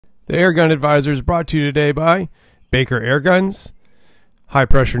The Airgun Advisor is brought to you today by Baker Airguns, High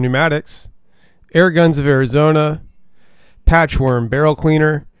Pressure Pneumatics, Airguns of Arizona, Patchworm Barrel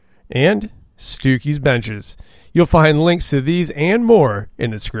Cleaner, and Stooky's Benches. You'll find links to these and more in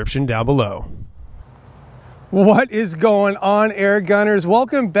the description down below. What is going on, air gunners?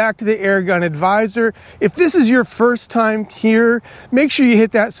 Welcome back to the Airgun Advisor. If this is your first time here, make sure you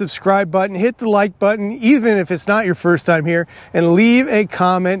hit that subscribe button, hit the like button, even if it's not your first time here, and leave a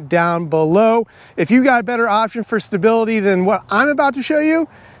comment down below. If you got a better option for stability than what I'm about to show you,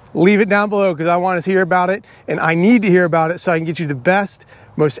 leave it down below because I want to hear about it, and I need to hear about it so I can get you the best,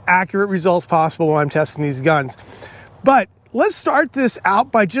 most accurate results possible when I'm testing these guns. But let's start this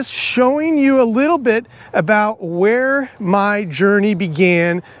out by just showing you a little bit about where my journey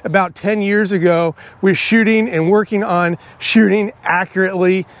began about 10 years ago with shooting and working on shooting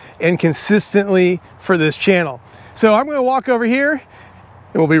accurately and consistently for this channel. So I'm going to walk over here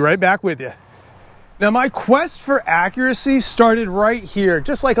and we'll be right back with you. Now, my quest for accuracy started right here,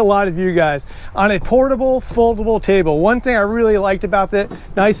 just like a lot of you guys, on a portable, foldable table. One thing I really liked about it,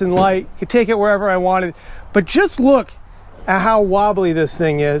 nice and light, could take it wherever I wanted, but just look at how wobbly this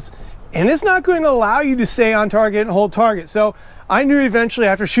thing is, and it's not going to allow you to stay on target and hold target. So I knew eventually,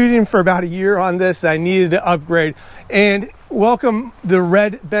 after shooting for about a year on this, that I needed to upgrade. And welcome the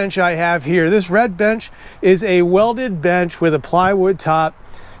red bench I have here. This red bench is a welded bench with a plywood top,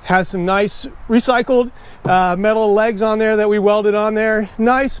 has some nice recycled metal legs on there that we welded on there.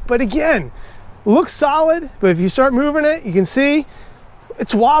 Nice, but again, looks solid, but if you start moving it, you can see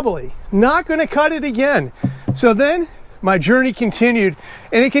it's wobbly. Not going to cut it again. So then my journey continued,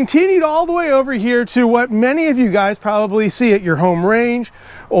 and it continued all the way over here to what many of you guys probably see at your home range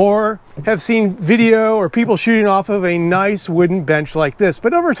or have seen video or people shooting off of a nice wooden bench like this.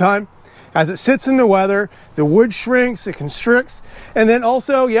 But over time, as it sits in the weather, the wood shrinks, it constricts, and then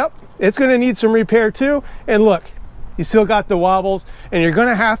also, yep, it's going to need some repair too. And look, you still got the wobbles, and you're going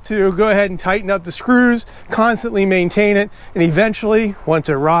to have to go ahead and tighten up the screws, constantly maintain it, and eventually, once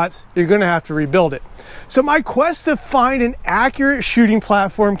it rots, you're going to have to rebuild it. So my quest to find an accurate shooting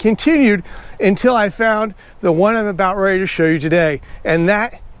platform continued until I found the one I'm about ready to show you today, and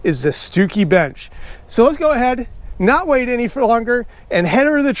that is the Stooky bench. So let's go ahead, not wait any longer, and head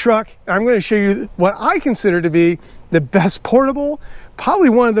over to the truck. I'm going to show you what I consider to be the best portable, probably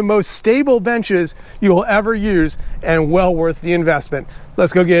one of the most stable benches you will ever use, and well worth the investment.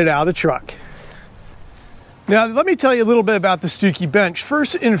 Let's go get it out of the truck. Now, let me tell you a little bit about the Stooky bench.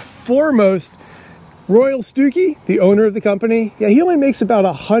 First and foremost, Royal Stooky, the owner of the company, yeah, he only makes about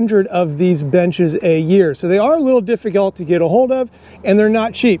 100 of these benches a year. So they are a little difficult to get a hold of, and they're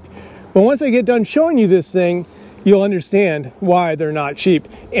not cheap. But once I get done showing you this thing, you'll understand why they're not cheap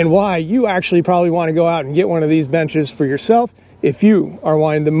and why you actually probably want to go out and get one of these benches for yourself if you are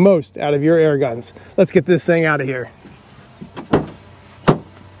wanting the most out of your air guns. Let's get this thing out of here.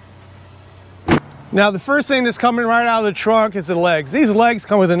 Now, the first thing that's coming right out of the trunk is the legs. These legs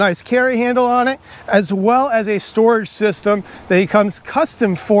come with a nice carry handle on it, as well as a storage system that comes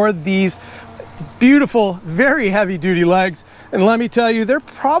custom for these beautiful, very heavy duty legs. And let me tell you, they're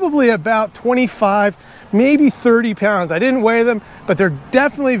probably about 25, maybe 30 pounds. I didn't weigh them, but they're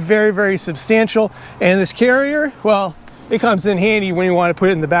definitely very, very substantial. And this carrier, well, it comes in handy when you want to put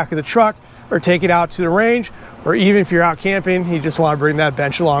it in the back of the truck or take it out to the range, or even if you're out camping, you just want to bring that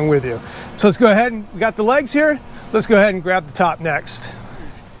bench along with you. So let's go ahead, and we got the legs here. Let's go ahead and grab the top next.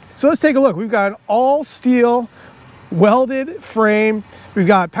 So let's take a look. We've got an all steel welded frame. We've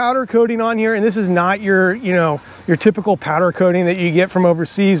got powder coating on here, and this is not your, your typical powder coating that you get from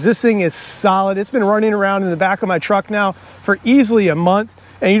overseas. This thing is solid. It's been running around in the back of my truck now for easily a month,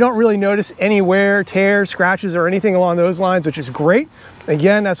 and you don't really notice any wear, tears, scratches, or anything along those lines, which is great.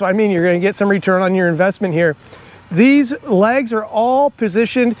 Again, that's what I mean. You're going to get some return on your investment here. These legs are all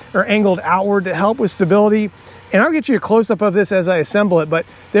positioned or angled outward to help with stability. And I'll get you a close-up of this as I assemble it, but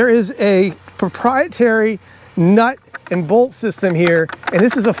there is a proprietary nut and bolt system here, and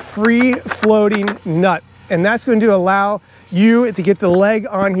this is a free floating nut, and that's going to allow you to get the leg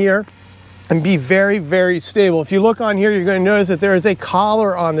on here and be very, very stable. If you look on here, you're going to notice that there is a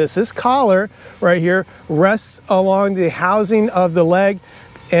collar on this. This collar right here rests along the housing of the leg,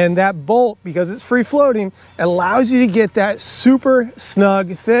 and that bolt, because it's free floating, allows you to get that super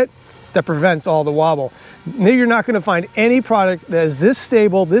snug fit that prevents all the wobble. Now, you're not going to find any product that is this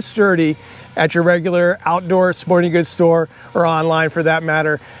stable, this sturdy at your regular outdoor sporting goods store or online for that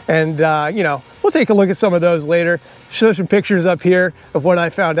matter. And we'll take a look at some of those later. Show some pictures up here of what I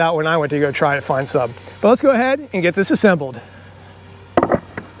found out when I went to go try to find some. But let's go ahead and get this assembled.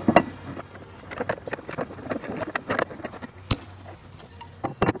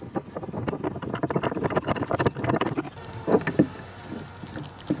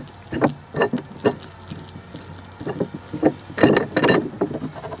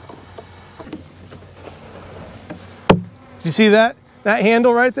 You see that? That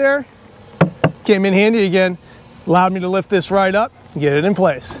handle right there came in handy again. Allowed me to lift this right up and get it in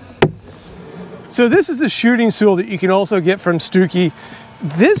place. So this is the shooting stool that you can also get from Stuckey.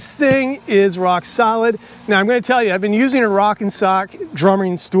 This thing is rock solid. Now I'm going to tell you, I've been using a rock and sock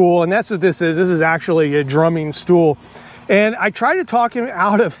drumming stool, and that's what this is. This is actually a drumming stool. And I tried to talk him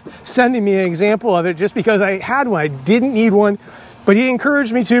out of sending me an example of it just because I had one. I didn't need one, but he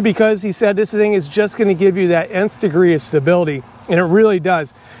encouraged me to because he said this thing is just going to give you that nth degree of stability, and it really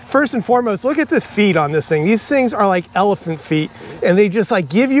does. First and foremost, look at the feet on this thing. These things are like elephant feet, and they just like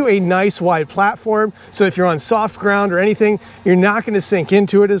give you a nice wide platform. So if you're on soft ground or anything, you're not going to sink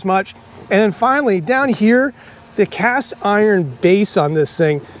into it as much. And then finally, down here, the cast iron base on this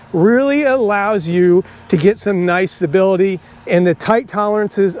thing really allows you to get some nice stability, and the tight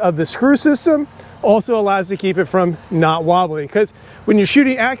tolerances of the screw system also allows to keep it from not wobbling. Because when you're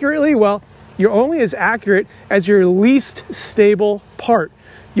shooting accurately, well, you're only as accurate as your least stable part.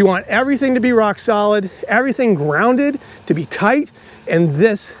 You want everything to be rock solid, everything grounded to be tight, and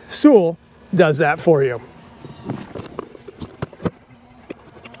this stool does that for you.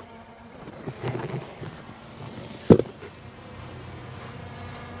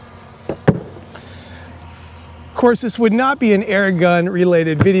 Of course, this would not be an air gun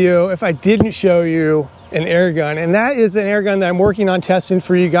related video if I didn't show you an air gun, and that is an air gun that I'm working on testing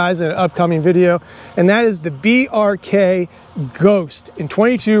for you guys in an upcoming video, and that is the BRK Ghost in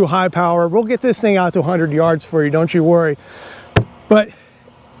 22 high power. We'll get this thing out to 100 yards for you, don't you worry. But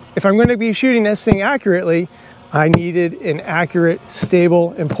if I'm going to be shooting this thing accurately, I needed an accurate,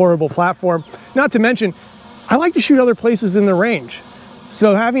 stable, and portable platform. Not to mention, I like to shoot other places in the range,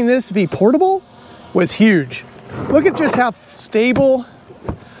 so having this be portable was huge. Look at just how stable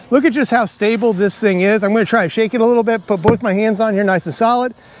this thing is. I'm going to try to shake it a little bit, put both my hands on here nice and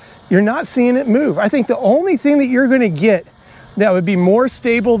solid. You're not seeing it move. I think the only thing that you're going to get that would be more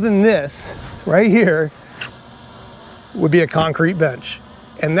stable than this right here would be a concrete bench.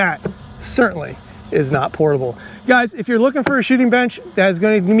 And that certainly is not portable. Guys, if you're looking for a shooting bench that is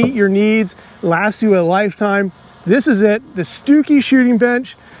going to meet your needs, last you a lifetime, this is it, the Stuckey shooting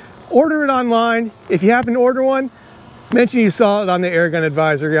bench. Order it online. If you happen to order one, mention you saw it on the Airgun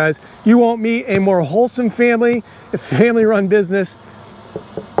Advisor, guys. You won't meet a more wholesome family, a family-run business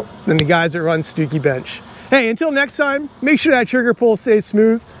than the guys that run Stuckey Bench. Hey, until next time, make sure that trigger pull stays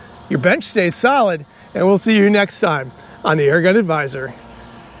smooth, your bench stays solid, and we'll see you next time on the Airgun Advisor.